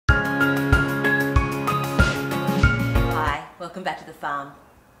Welcome back to the farm.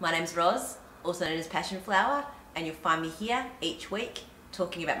 My name's Roz, also known as Passion Flower, and you'll find me here each week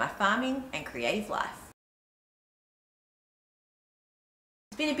talking about my farming and creative life.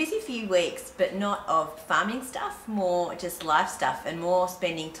 It's been a busy few weeks, but not of farming stuff, more just life stuff and more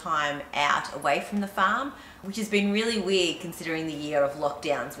spending time out away from the farm, which has been really weird considering the year of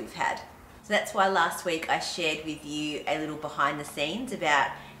lockdowns we've had. So that's why last week I shared with you a little behind the scenes about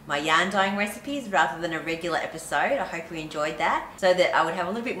my yarn dyeing recipes rather than a regular episode. I hope you enjoyed that, so that I would have a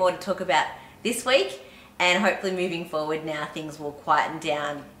little bit more to talk about this week, and hopefully moving forward now things will quieten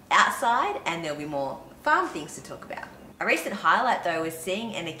down outside and there'll be more farm things to talk about. A recent highlight though was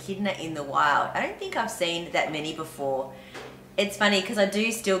seeing an echidna in the wild. I don't think I've seen that many before. It's funny because I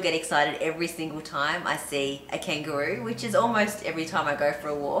do still get excited every single time I see a kangaroo, which is almost every time I go for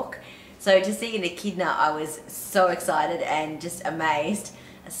a walk. So to see an echidna, I was so excited and just amazed.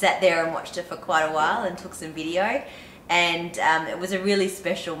 I sat there and watched it for quite a while and took some video, and it was a really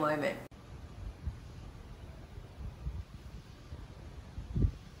special moment.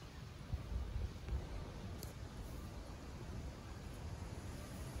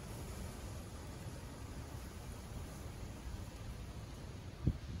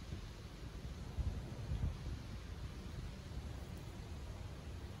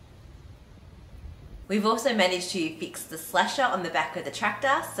 We've also managed to fix the slasher on the back of the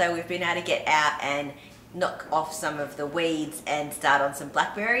tractor, so we've been able to get out and knock off some of the weeds and start on some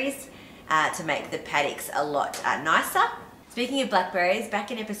blackberries to make the paddocks a lot nicer. Speaking of blackberries, back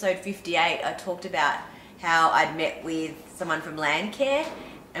in episode 58 I talked about how I'd met with someone from Landcare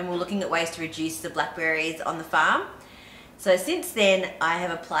and we're looking at ways to reduce the blackberries on the farm. So since then I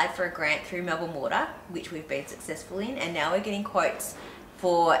have applied for a grant through Melbourne Water, which we've been successful in, and now we're getting quotes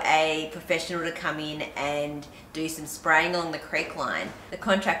for a professional to come in and do some spraying along the creek line. The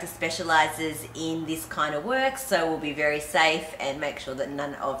contractor specialises in this kind of work, so we'll be very safe and make sure that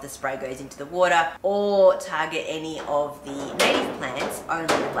none of the spray goes into the water or target any of the native plants, only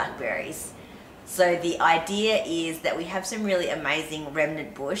the blackberries. So the idea is that we have some really amazing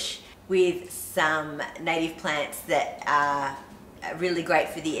remnant bush with some native plants that are really great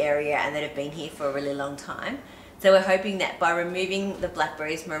for the area and that have been here for a really long time. So we're hoping that by removing the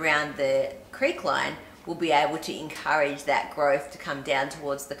blackberries from around the creek line, we'll be able to encourage that growth to come down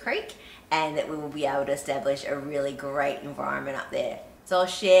towards the creek, and that we will be able to establish a really great environment up there. So I'll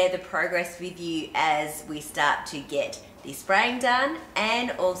share the progress with you as we start to get the spraying done,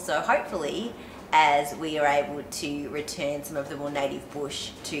 and also hopefully as we are able to return some of the more native bush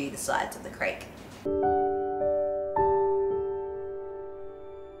to the sides of the creek.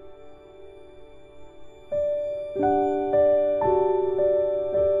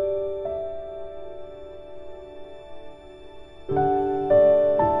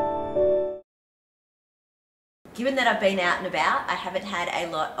 Given that I've been out and about, I haven't had a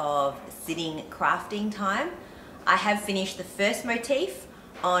lot of sitting crafting time. I have finished the first motif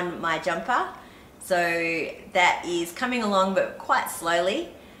on my jumper, so that is coming along but quite slowly.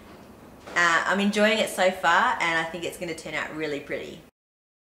 I'm enjoying it so far and I think it's going to turn out really pretty.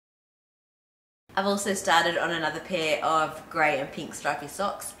 I've also started on another pair of grey and pink stripy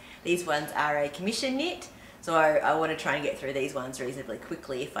socks. These ones are a commission knit, so I want to try and get through these ones reasonably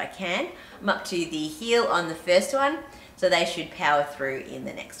quickly if I can. I'm up to the heel on the first one, so they should power through in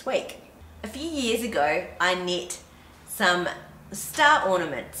the next week. A few years ago, I knit some star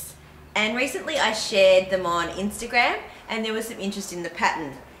ornaments, and recently I shared them on Instagram and there was some interest in the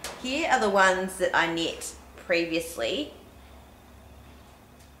pattern. Here are the ones that I knit previously.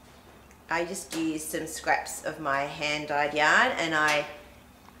 I just used some scraps of my hand-dyed yarn and I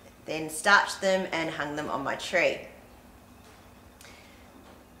then starched them and hung them on my tree.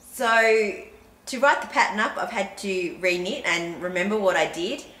 So to write the pattern up, I've had to re-knit and remember what I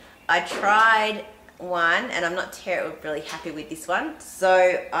did. I tried one and I'm not terribly happy with this one,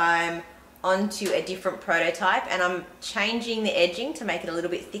 so I'm onto a different prototype and I'm changing the edging to make it a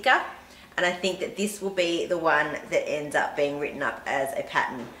little bit thicker, and I think that this will be the one that ends up being written up as a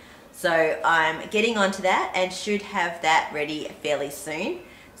pattern. So I'm getting onto that and should have that ready fairly soon.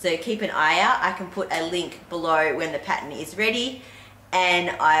 So keep an eye out. I can put a link below when the pattern is ready,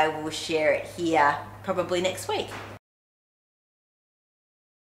 and I will share it here probably next week.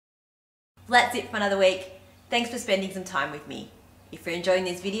 That's it for another week. Thanks for spending some time with me. If you're enjoying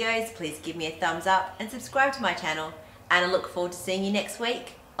these videos, please give me a thumbs up and subscribe to my channel, and I look forward to seeing you next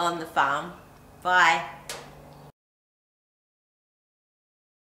week on the farm. Bye.